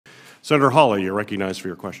Senator Hawley, you're recognized for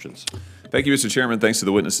your questions. Thank you, Mr. Chairman. Thanks to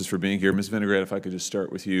the witnesses for being here. Ms. Vinograd, if I could just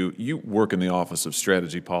start with you. You work in the Office of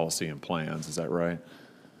Strategy, Policy, and Plans, is that right?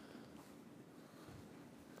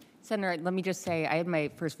 Senator, let me just say, I had my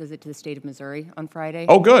first visit to the state of Missouri on Friday.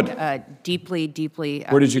 Oh, good. Deeply.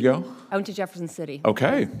 Where did you go? I went to Jefferson City.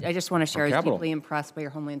 Okay. I just want to share, I was capital. deeply impressed by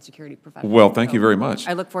your Homeland Security professional. Well, thank you very much.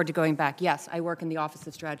 I look forward to going back. Yes, I work in the Office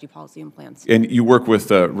of Strategy, Policy, and Plans. And you work with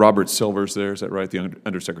Robert Silvers there, is that right, the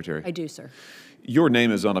Undersecretary? I do, sir. Your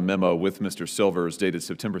name is on a memo with Mr. Silvers dated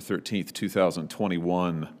September 13th,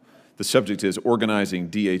 2021. The subject is organizing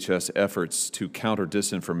DHS efforts to counter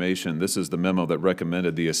disinformation. This is the memo that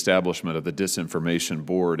recommended the establishment of the Disinformation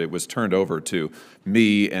Board. It was turned over to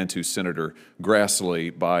me and to Senator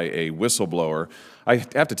Grassley by a whistleblower. I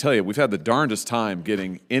have to tell you, we've had the darndest time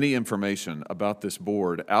getting any information about this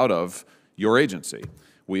board out of your agency.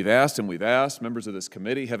 We've asked and we've asked, members of this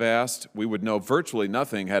committee have asked. We would know virtually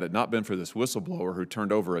nothing had it not been for this whistleblower who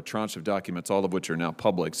turned over a tranche of documents, all of which are now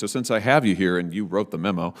public. So since I have you here and you wrote the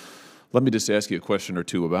memo, let me just ask you a question or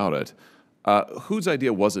two about it. Whose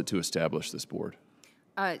idea was it to establish this board?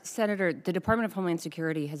 Senator, the Department of Homeland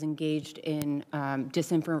Security has engaged in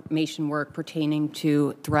disinformation work pertaining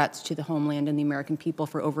to threats to the homeland and the American people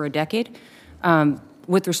for over a decade.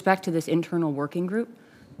 With respect to this internal working group,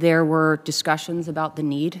 there were discussions about the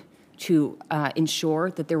need to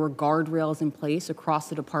ensure that there were guardrails in place across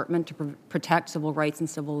the department to protect civil rights and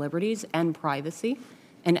civil liberties and privacy.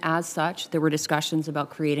 And as such, there were discussions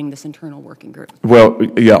about creating this internal working group. Well,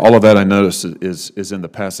 yeah, all of that I noticed is in the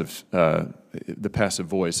passive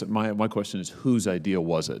voice. My question is, whose idea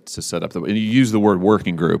was it to set up the? And you use the word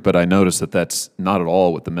working group, but I noticed that that's not at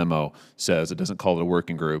all what the memo says. It doesn't call it a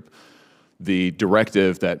working group. The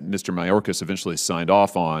directive that Mr. Mayorkas eventually signed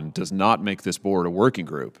off on does not make this board a working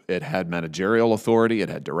group. It had managerial authority, it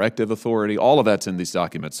had directive authority, all of that's in these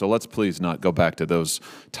documents. So let's please not go back to those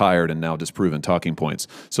tired and now disproven talking points.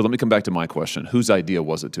 So let me come back to my question. Whose idea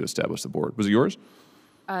was it to establish the board? Was it yours?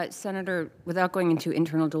 Senator, without going into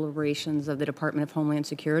internal deliberations of the Department of Homeland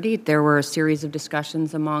Security, there were a series of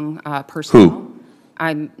discussions among personnel. Who?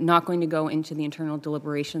 I'm not going to go into the internal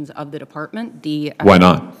deliberations of the department. Why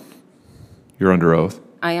not? You're under oath.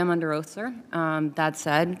 I am under oath, sir. That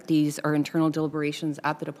said, these are internal deliberations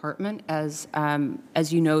at the department. As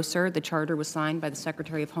you know, sir, the charter was signed by the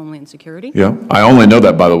Secretary of Homeland Security. Yeah, I only know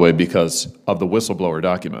that, by the way, because of the whistleblower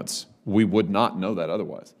documents. We would not know that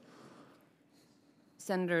otherwise.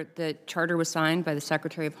 Senator, the charter was signed by the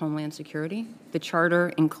Secretary of Homeland Security. The charter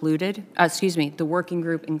included, the working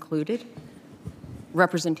group included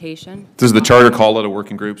representation. Does the charter call it a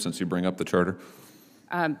working group, since you bring up the charter?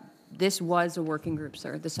 This was a working group,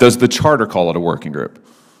 sir. Does the charter call it a working group?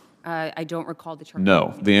 I don't recall the charter.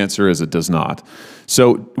 No, the answer is it does not.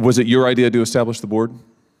 So was it your idea to establish the board?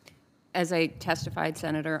 As I testified,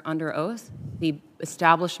 Senator, under oath, the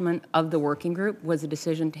establishment of the working group was a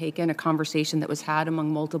decision taken, a conversation that was had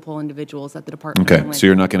among multiple individuals at the Department of Homeland. Okay, so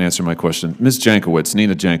you're not going to answer my question. Ms. Jankowicz,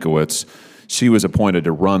 Nina Jankowicz, she was appointed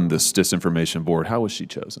to run this disinformation board. How was she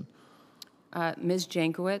chosen? Ms.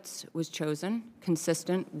 Jankowicz was chosen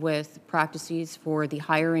consistent with practices for the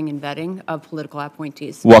hiring and vetting of political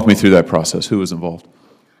appointees. Walk me through that process. Who was involved?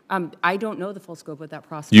 I don't know the full scope of that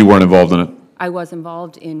process. You weren't involved in it? I was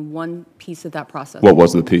involved in one piece of that process. What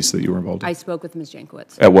was the piece that you were involved in? I spoke with Ms.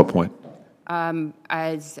 Jankowicz. At what point?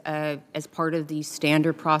 As part of the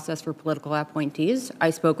standard process for political appointees, I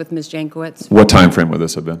spoke with Ms. Jankowicz. What time frame would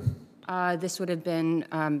this have been? This would have been,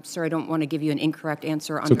 sir, I don't want to give you an incorrect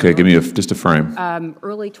answer. It's okay, give me just a frame.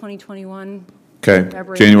 Early 2021. Okay,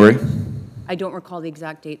 February. January? I don't recall the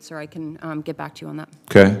exact date, sir. I can get back to you on that.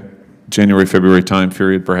 Okay, January, February time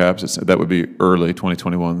period, perhaps. That would be early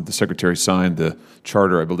 2021. The Secretary signed the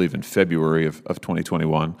charter, I believe, in February of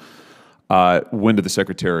 2021. When did the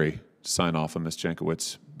Secretary sign off on Ms.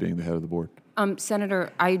 Jankowicz being the head of the board?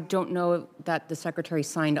 Senator, I don't know that the Secretary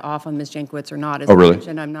signed off on Ms. Jankowicz or not. As Oh, really?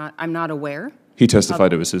 I mentioned, I'm not aware. He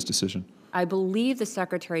testified it was his decision? I believe the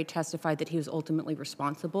Secretary testified that he was ultimately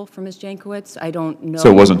responsible for Ms. Jankowicz. I don't know.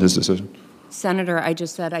 So it wasn't his decision? Senator, I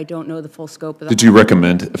just said I don't know the full scope of that. Did you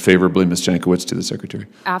recommend favorably Ms. Jankowicz to the Secretary?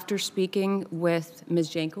 After speaking with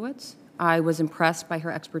Ms. Jankowicz, I was impressed by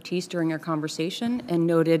her expertise during our conversation and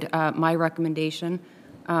noted my recommendation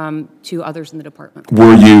to others in the department.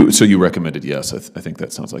 Were you, so you recommended yes. I think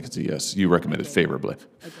that sounds like it's a yes. You recommended favorably.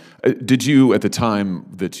 Did you, at the time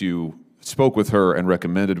that you spoke with her and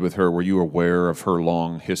recommended with her, were you aware of her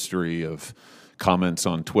long history of comments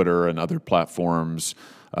on Twitter and other platforms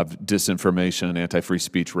of disinformation, anti-free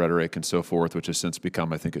speech rhetoric, and so forth, which has since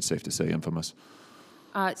become, I think it's safe to say, infamous?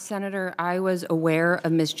 Senator, I was aware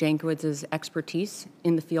of Ms. Jankowicz's expertise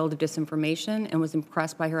in the field of disinformation and was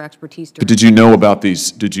impressed by her expertise. Did you know about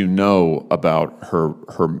these? Did you know about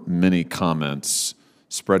her many comments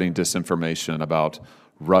spreading disinformation about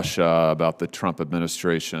Russia, about the Trump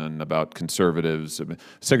administration, about conservatives?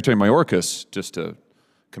 Secretary Mayorkas, just to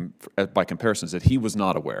by comparison, said he was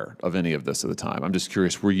not aware of any of this at the time. I'm just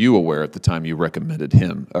curious, were you aware at the time you recommended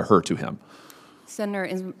her to him? Senator,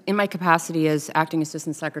 in my capacity as Acting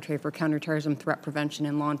Assistant Secretary for Counterterrorism, Threat Prevention,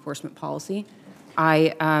 and Law Enforcement Policy,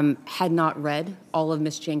 I had not read all of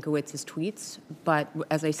Ms. Jankowicz's tweets, but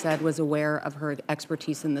as I said, was aware of her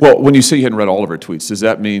expertise in this. Well, when you say you hadn't read all of her tweets, does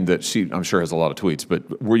that mean that she, I'm sure, has a lot of tweets,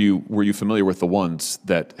 but were you familiar with the ones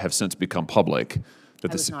that have since become public? I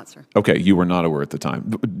was not, sir. Okay, you were not aware at the time.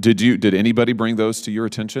 Did anybody bring those to your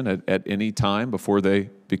attention at any time before they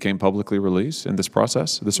became publicly released in this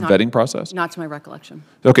process, this vetting process? Not to my recollection.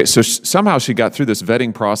 Okay, so somehow she got through this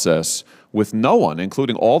vetting process with no one,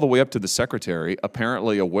 including all the way up to the secretary,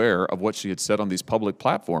 apparently aware of what she had said on these public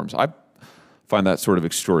platforms. I find that sort of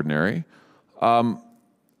extraordinary.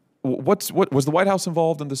 Was the White House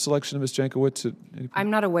involved in the selection of Ms. Jankowicz?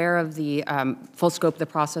 I'm not aware of the full scope of the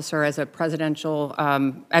process, or as a presidential,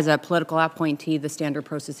 as a political appointee, the standard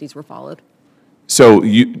processes were followed. So,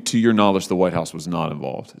 to your knowledge, the White House was not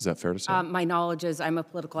involved. Is that fair to say? My knowledge is I'm a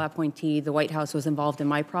political appointee. The White House was involved in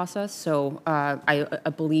my process, so I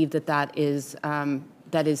believe that is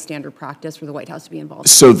standard practice for the White House to be involved.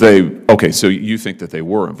 So okay, so you think that they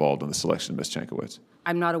were involved in the selection of Ms. Jankowicz?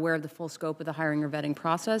 I'm not aware of the full scope of the hiring or vetting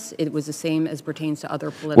process. It was the same as pertains to other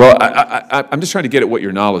political. Well, I'm just trying to get at what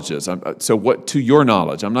your knowledge is. To your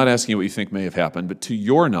knowledge, I'm not asking you what you think may have happened, but to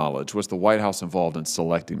your knowledge, was the White House involved in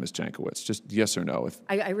selecting Ms. Jankowicz? Just yes or no.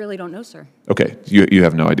 I really don't know, sir. Okay, you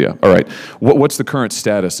have no idea. All right. What's the current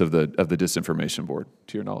status of the Disinformation Board,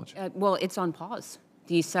 to your knowledge? Well, it's on pause.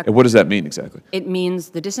 And what does that mean exactly? It means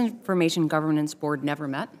the Disinformation Governance Board never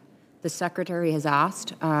met. The Secretary has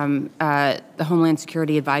asked the Homeland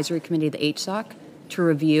Security Advisory Committee, the HSOC, to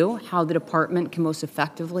review how the department can most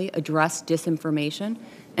effectively address disinformation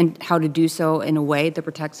and how to do so in a way that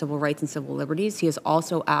protects civil rights and civil liberties. He has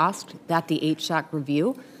also asked that the HSOC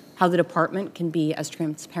review how the department can be as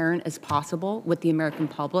transparent as possible with the American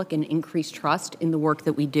public and increase trust in the work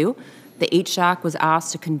that we do. The HSOC was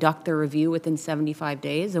asked to conduct their review within 75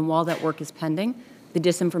 days, and while that work is pending, the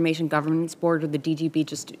Disinformation Governance Board, or the DGB,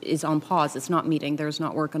 just is on pause. It's not meeting. There's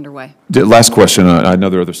not work underway. Last question. I know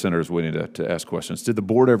there are other senators waiting to ask questions. Did the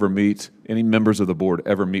board ever meet, any members of the board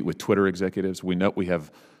ever meet with Twitter executives? We know we have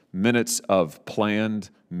minutes of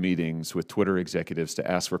planned meetings with Twitter executives to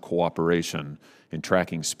ask for cooperation in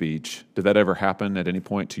tracking speech. Did that ever happen at any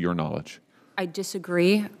point, to your knowledge? I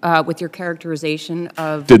disagree with your characterization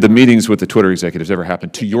of... Did the meetings with the Twitter executives ever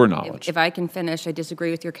happen, to your knowledge? If I can finish, I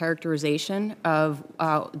disagree with your characterization of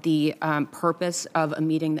the purpose of a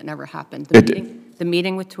meeting that never happened. The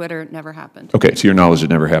meeting with Twitter never happened. Okay, to your knowledge, it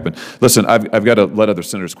never happened. Listen, I've got to let other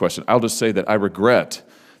senators question. I'll just say that I regret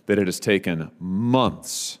that it has taken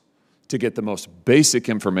months to get the most basic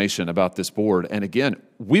information about this board. And again,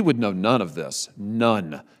 we would know none of this,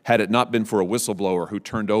 none, had it not been for a whistleblower who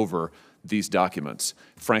turned over these documents.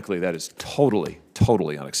 Frankly, that is totally,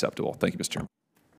 totally unacceptable. Thank you, Mr. Chairman.